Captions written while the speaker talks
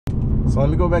So let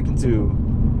me go back into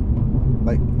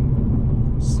like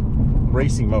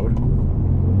racing mode.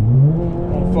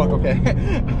 Oh fuck, okay.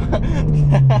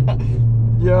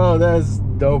 Yo, that's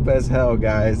dope as hell,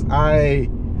 guys. I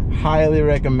highly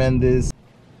recommend this.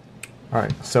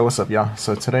 Alright, so what's up, y'all?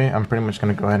 So today I'm pretty much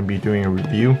gonna go ahead and be doing a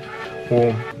review.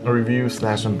 Well, a review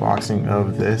slash unboxing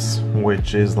of this,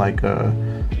 which is like a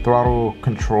throttle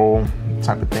control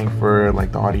type of thing for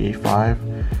like the Audi A5.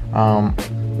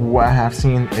 What I have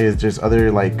seen is just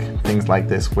other like things like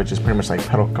this, which is pretty much like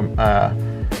pedal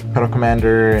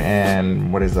commander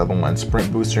and what is the other one,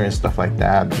 sprint booster and stuff like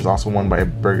that. There's also one by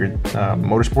Burger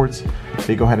Motorsports.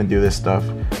 They go ahead and do this stuff,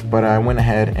 but I went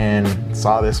ahead and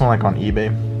saw this one like on eBay.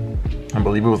 I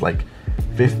believe it was like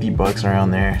 50 bucks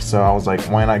around there, so I was like,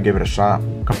 why not give it a shot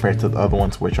compared to the other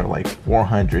ones, which are like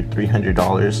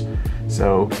 $400-$300.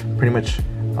 So pretty much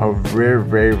a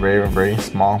very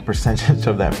small percentage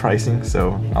of that pricing.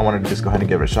 So I wanted to just go ahead and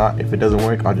give it a shot. If it doesn't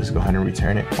work, I'll just go ahead and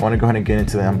return it. I want to go ahead and get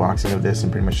into the unboxing of this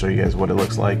and pretty much show you guys what it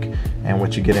looks like and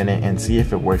what you get in it, and see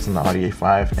if it works on the Audi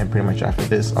A5. And pretty much after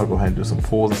this, I'll go ahead and do some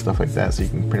pulls and stuff like that, so you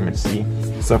can pretty much see.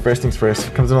 So first things first,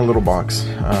 it comes in a little box.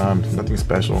 Nothing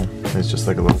special. It's just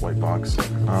like a little white box.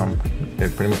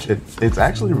 It's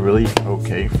actually really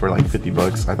okay for like 50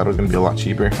 bucks. I thought it was gonna be a lot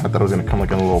cheaper. I thought it was gonna come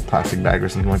like in a little plastic bag or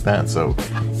something like that. So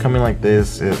coming like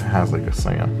this, it has like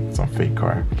some fake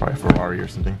car, probably Ferrari or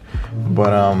something.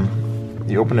 But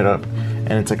you open it up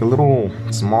and it's like a little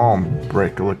small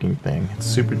brick looking thing. It's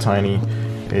super tiny.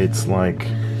 It's like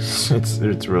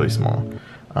it's really small.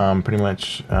 Pretty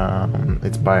much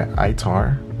it's by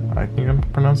THROTTLE. I think I'm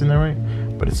pronouncing that right,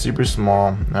 but it's super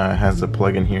small. It has a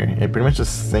plug-in here. It pretty much the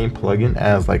same plug-in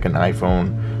as like an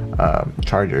iPhone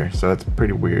charger, so that's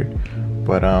pretty weird.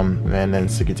 But and then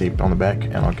sticky tape on the back,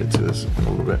 and I'll get to this in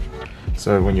a little bit.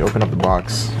 So when you open up the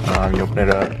box, you open it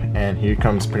up, and here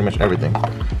comes pretty much everything.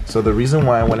 So the reason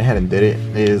why I went ahead and did it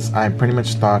is I pretty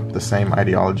much thought the same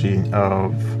ideology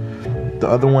of the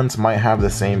other ones might have the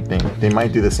same thing. They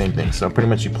might do the same thing. So pretty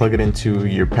much you plug it into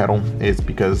your pedal. It's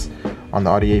because on the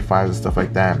Audi A5s and stuff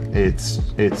like that,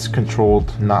 it's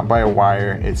controlled not by a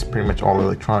wire. It's pretty much all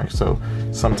electronic. So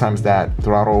sometimes that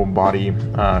throttle body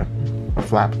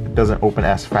flap doesn't open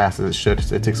as fast as it should.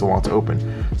 It takes a while to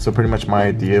open. So pretty much my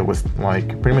idea was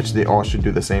like, pretty much they all should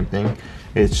do the same thing.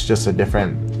 It's just a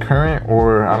different current,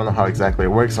 or I don't know how exactly it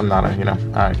works. I'm not a,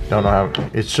 I don't know how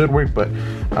it should work, but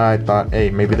I thought, hey,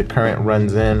 maybe the current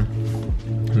runs in.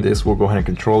 This will go ahead and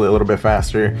control it a little bit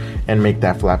faster and make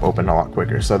that flap open a lot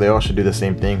quicker. So they all should do the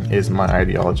same thing, is my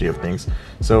ideology of things.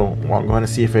 So well, I'm going to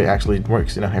see if it actually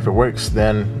works. If it works,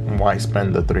 then why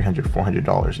spend the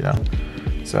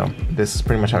 $300-$400? So this is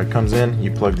pretty much how it comes in.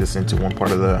 You plug this into one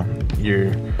part of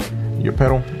your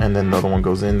pedal, and then the other one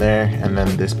goes in there, and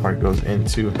then this part goes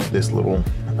into this little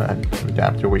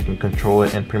adapter where you can control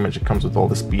it, and pretty much it comes with all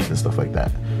the speeds and stuff like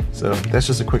that. So that's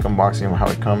just a quick unboxing of how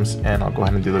it comes, and I'll go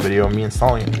ahead and do the video of me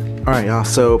installing it. Alright y'all,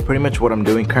 so pretty much what I'm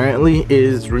doing currently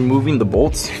is removing the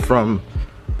bolts from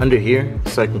under here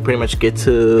so I can pretty much get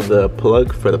to the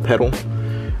plug for the pedal.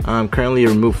 Currently I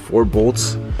removed 4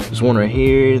 bolts. There's one right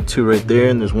here, 2 right there,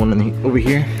 and there's one over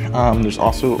here. There's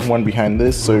also one behind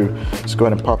this, so just go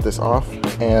ahead and pop this off,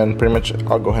 and pretty much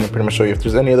I'll go ahead and pretty much show you if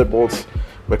there's any other bolts,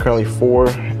 but currently 4,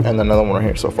 and then another one right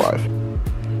here, so 5.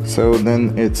 So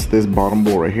then it's this bottom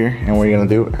bolt right here, and what you're gonna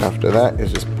do after that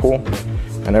is just pull,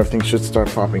 and everything should start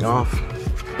popping off.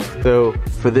 So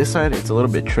for this side, it's a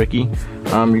little bit tricky.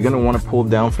 You're gonna want to pull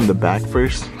down from the back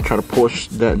first, try to push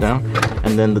that down,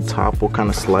 and then the top will kind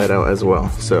of slide out as well.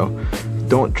 So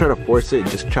don't try to force it,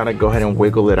 just try to go ahead and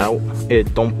wiggle it out.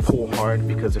 Don't pull hard,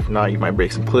 because if not, you might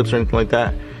break some clips or anything like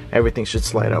that. Everything should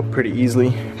slide out pretty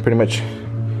easily. Pretty much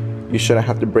you shouldn't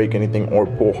have to break anything or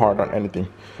pull hard on anything.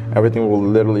 Everything will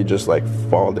literally just like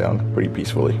fall down pretty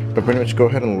peacefully. But pretty much go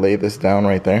ahead and lay this down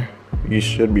right there. You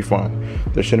should be fine.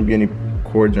 There shouldn't be any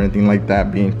cords or anything like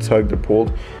that being tugged or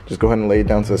pulled. Just go ahead and lay it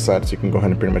down to the side so you can go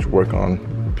ahead and pretty much work on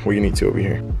what you need to over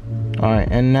here. Alright,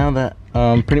 and now that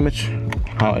pretty much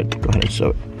how I'd go ahead and show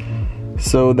it.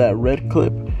 So that red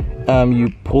clip,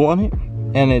 you pull on it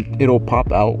and it'll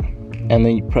pop out, and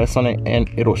then you press on it and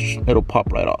it'll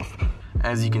pop right off.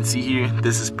 As you can see here,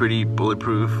 this is pretty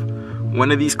bulletproof.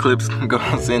 One of these clips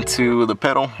goes into the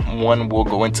pedal, one will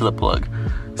go into the plug.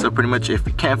 So pretty much if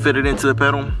you can't fit it into the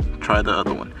pedal, try the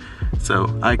other one. So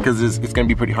because it's gonna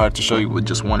be pretty hard to show you with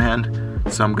just one hand,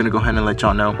 so I'm gonna go ahead and let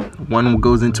y'all know. One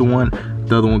goes into one,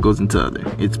 the other one goes into the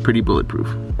other. It's pretty bulletproof.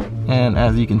 And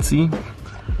as you can see,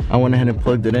 I went ahead and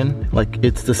plugged it in. Like,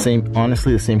 it's the same,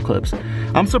 honestly the same clips.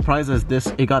 I'm surprised as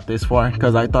it got this far,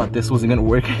 because I thought this wasn't gonna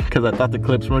work, because I thought the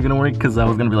clips weren't gonna work, because I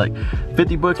was gonna be like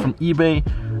 50 bucks from eBay.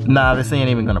 Nah, this ain't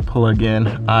even gonna plug in.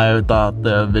 I thought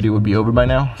the video would be over by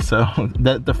now. So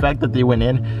the fact that they went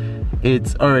in,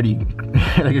 it's already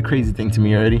like a crazy thing to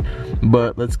me already.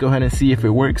 But let's go ahead and see if it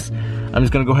works. I'm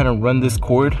just gonna go ahead and run this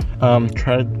cord,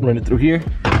 try to run it through here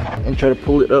and try to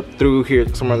pull it up through here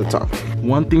somewhere on the top.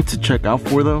 One thing to check out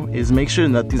for though is make sure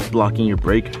nothing's blocking your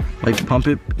brake. Like pump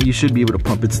it, you should be able to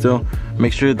pump it still.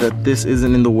 Make sure that this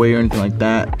isn't in the way or anything like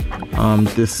that.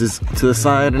 This is to the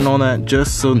side and all that,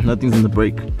 just so nothing's in the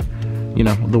brake, you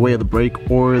know, the way of the brake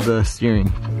or the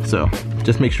steering. So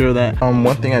just make sure of that.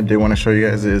 One thing I did want to show you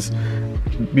guys is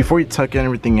before you tuck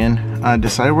everything in,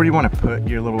 decide where you want to put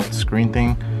your little screen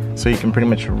thing, so you can pretty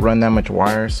much run that much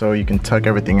wire so you can tuck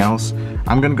everything else.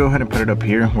 I'm gonna go ahead and put it up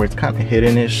here where it's kind of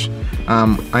hidden-ish.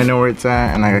 I know where it's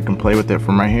at and I can play with it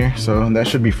from right here, so that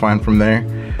should be fine from there.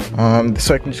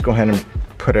 So I can just go ahead and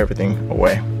put everything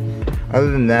away. Other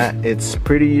than that, it's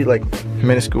pretty like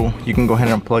minuscule. You can go ahead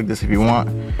and unplug this if you want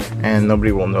and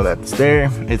nobody will know that it's there.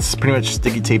 It's pretty much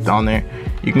sticky taped on there.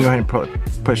 You can go ahead and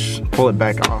pull it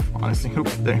back off, honestly.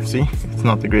 Oops, there, see? It's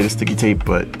not the greatest sticky tape,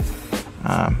 but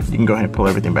you can go ahead and pull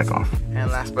everything back off. And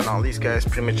last but not least, guys,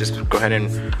 pretty much just go ahead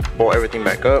and bolt everything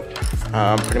back up.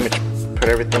 Pretty much put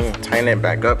everything, tighten it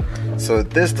back up so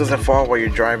this doesn't fall while you're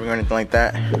driving or anything like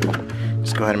that.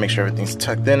 Just go ahead and make sure everything's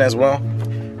tucked in as well,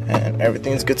 and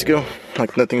everything's good to go.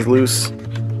 Like nothing's loose,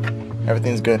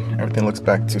 everything's good, everything looks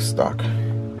back to stock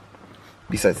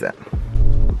besides that.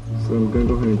 So I'm gonna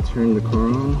go ahead and turn the car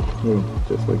on,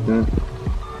 just like that,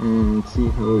 and see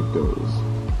how it goes.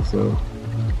 So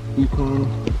Econ,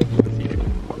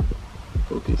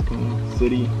 Focus Econ,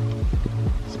 City,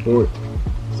 Sport,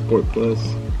 Sport Plus,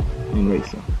 and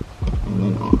Racing, and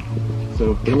then on.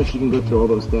 So pretty much you can go through all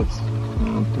those steps,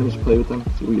 pretty much play with them,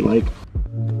 see what you like.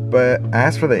 But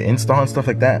as for the install and stuff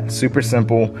like that, super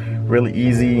simple, really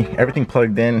easy, everything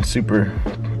plugged in, super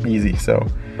easy. So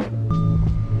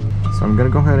I'm gonna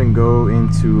go ahead and go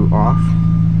into off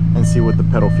and see what the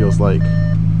pedal feels like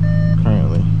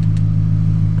currently,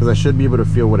 because I should be able to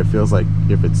feel what it feels like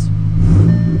if it's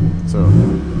so.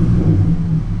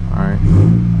 All right.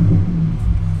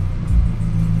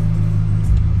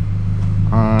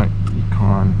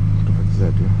 Econ. What the fuck does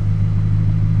that do?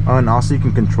 Oh, and also you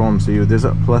can control them. So there's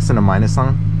a plus and a minus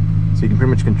on, so you can pretty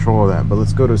much control that. But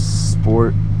let's go to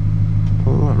Sport,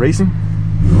 Racing.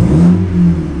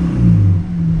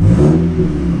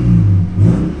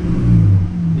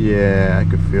 Yeah, I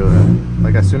could feel that.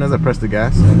 Like as soon as I press the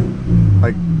gas,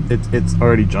 like it's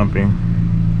already jumping.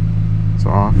 So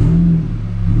off.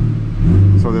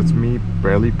 So that's me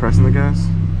barely pressing the gas.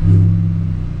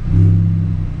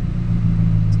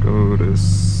 Let's go to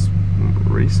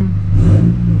Racing.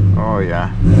 Oh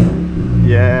yeah,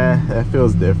 yeah, that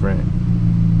feels different.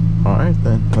 All right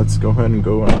then, let's go ahead and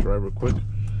go on drive real quick.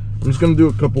 I'm just gonna do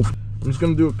a couple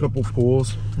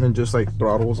pulls and just like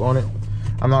throttles on it.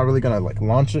 I'm not really gonna like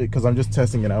launch it because I'm just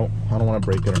testing it out. I don't want to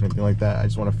break it or anything like that. I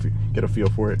just want to get a feel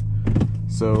for it.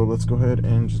 So let's go ahead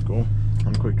and just go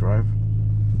on quick drive,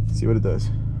 see what it does.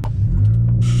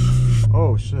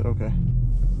 Oh shit, okay.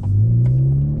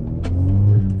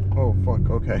 Oh fuck,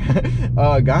 okay.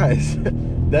 Guys,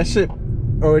 that shit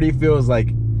already feels like,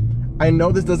 I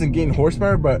know this doesn't gain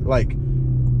horsepower, but like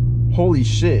holy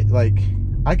shit, like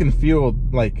I can feel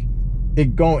like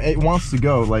it wants to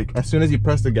go. Like as soon as you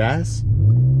press the gas,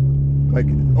 like,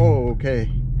 oh okay,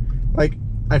 like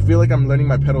I feel like I'm learning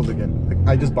my pedals again. Like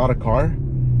I just bought a car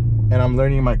and I'm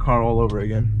learning my car all over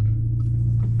again.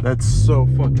 That's so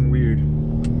fucking weird.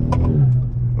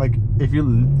 Like if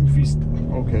you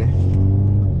okay.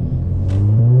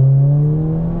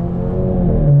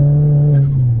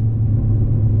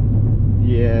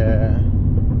 Yeah,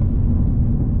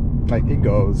 like it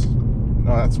goes.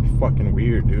 No, that's fucking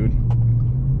weird, dude.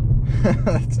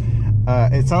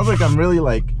 It sounds like I'm really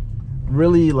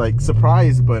like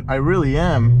surprised, but I really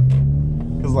am,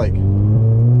 because like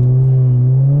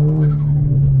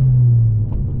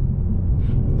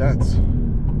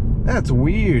that's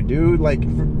weird, dude. Like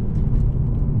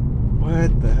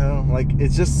what the hell? Like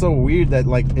it's just so weird that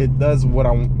like it does what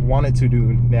I want it to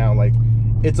do now. Like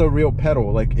it's a real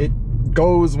pedal. Like it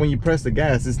goes when you press the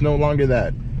gas. It's no longer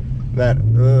that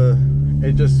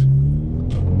it just,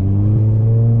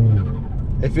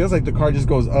 it feels like the car just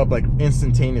goes up like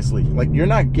instantaneously. Like you're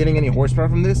not getting any horsepower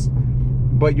from this,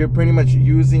 but you're pretty much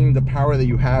using the power that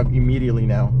you have immediately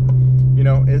now. You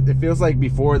know, it feels like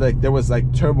before, like there was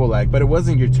like turbo lag, but it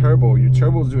wasn't your turbo. Your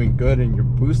turbo was doing good and you're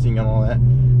boosting and all that,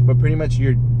 but pretty much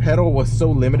your pedal was so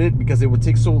limited because it would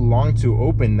take so long to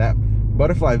open. That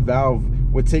butterfly valve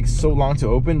would take so long to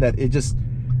open that it just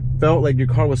felt like your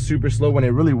car was super slow when it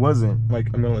really wasn't. Like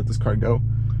I'm gonna let this car go,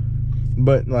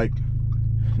 but like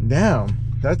Damn,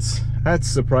 that's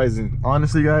surprising.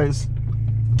 Honestly, guys,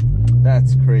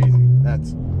 that's crazy. That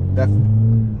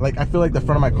like, I feel like the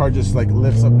front of my car just like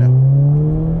lifts up now.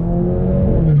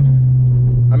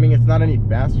 I mean, it's not any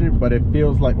faster, but it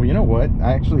feels like, well, you know what?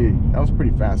 That was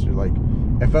pretty faster. Like,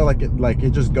 it felt like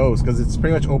it just goes, because it's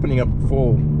pretty much opening up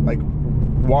full, like,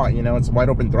 watt, you know? It's wide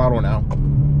open throttle now,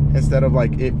 instead of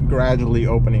like it gradually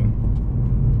opening.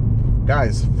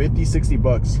 Guys, 50, 60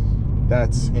 bucks.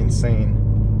 That's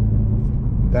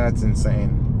insane. That's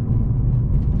insane.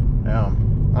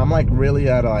 I'm like really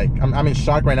at like, I'm in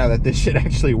shock right now that this shit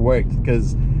actually worked,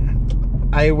 because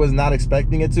I was not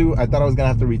expecting it to. I thought I was gonna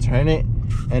have to return it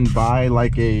and buy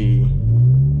like a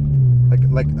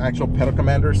like actual pedal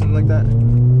commander or something like that.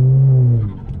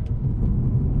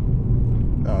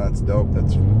 Oh, that's dope.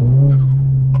 That's,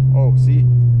 oh, see,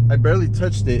 I barely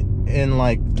touched it, and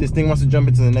like this thing wants to jump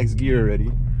into the next gear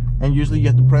already. And usually you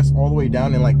have to press all the way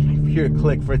down and like hear a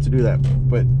click for it to do that,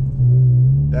 but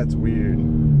that's weird.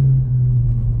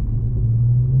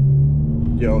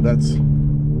 Yo, that's,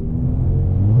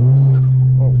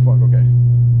 oh fuck, okay.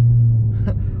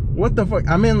 What the fuck?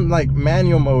 I'm in like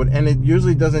manual mode, and it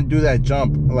usually doesn't do that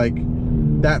jump like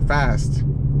that fast.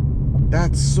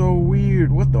 That's so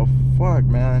weird. What the fuck,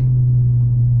 man?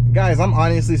 Guys, I'm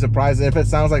honestly surprised. If it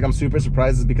sounds like I'm super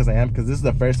surprised, it's because I am, because this is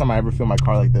the first time I ever feel my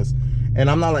car like this. And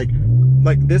I'm not like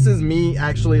this is me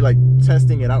actually like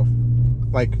testing it out,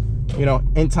 like, you know,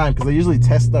 in time, because I usually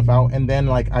test stuff out and then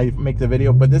like I make the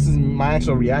video, but this is my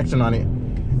actual reaction on it.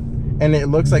 And it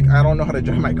looks like I don't know how to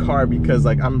drive my car, because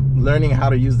like I'm learning how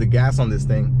to use the gas on this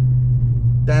thing.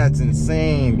 That's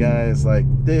insane, guys. Like,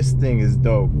 this thing is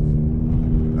dope.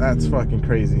 That's fucking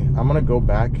crazy. I'm gonna go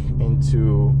back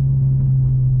into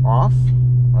off.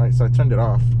 All right, so I turned it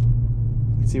off.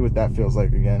 Let's see what that feels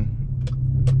like again.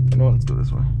 You know what, let's go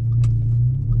this way.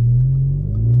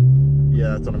 Yeah,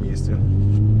 that's what I'm used to.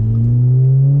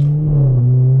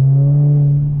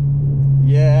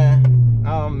 Yeah,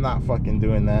 I'm not fucking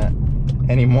doing that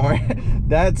anymore.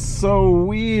 That's so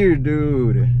weird,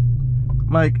 dude.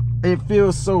 Like, it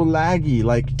feels so laggy.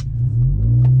 Like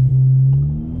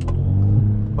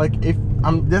if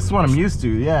I'm, this is what I'm used to.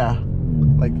 Yeah,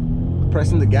 like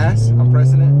pressing the gas, I'm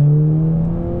pressing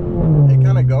it, it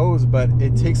kind of goes, but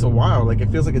it takes a while. Like,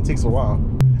 it feels like it takes a while.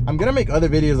 I'm gonna make other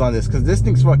videos on this, because this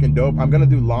thing's fucking dope. I'm gonna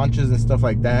do launches and stuff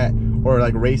like that, or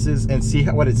like races, and see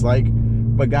what it's like.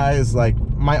 But guys, like,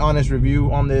 my honest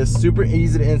review on this, super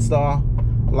easy to install.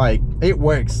 Like, it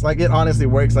works. Like, it honestly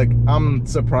works. Like, I'm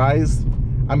surprised.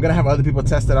 I'm gonna have other people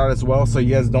test it out as well, so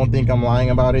you guys don't think I'm lying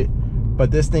about it.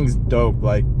 But this thing's dope.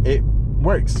 Like, it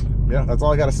works. Yeah, that's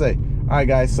all I gotta say. All right,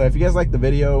 guys, so if you guys like the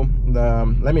video,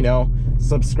 let me know.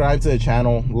 Subscribe to the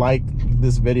channel, like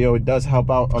this video. It does help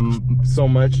out so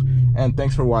much. And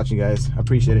thanks for watching, guys. I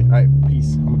appreciate it. All right,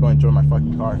 peace. I'm gonna go enjoy my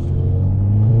fucking car.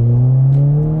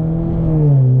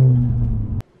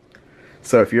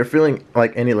 So if you're feeling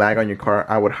like any lag on your car,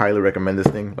 I would highly recommend this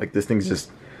thing. Like, this thing's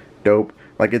just dope.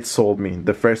 Like, it sold me.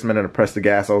 The first minute I pressed the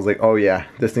gas, I was like, oh yeah,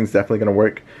 this thing's definitely gonna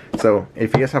work. So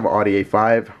if you guys have an Audi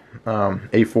A5,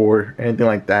 A4, anything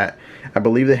like that, I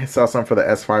believe they sell some for the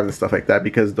S5 and stuff like that,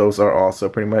 because those are also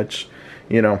pretty much,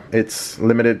 you know, it's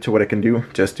limited to what it can do,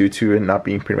 just due to it not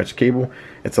being pretty much cable.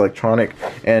 It's electronic,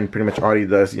 and pretty much Audi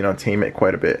does, you know, tame it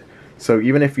quite a bit. So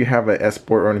even if you have an S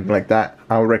Sport or anything like that,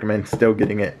 I would recommend still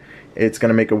getting it. It's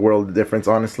gonna make a world of difference,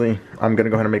 honestly. I'm gonna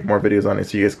go ahead and make more videos on it,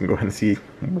 so you guys can go ahead and see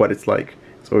what it's like.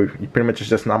 So pretty much, it's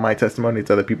just not my testimony,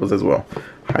 it's other people's as well.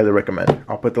 Highly recommend.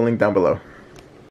 I'll put the link down below.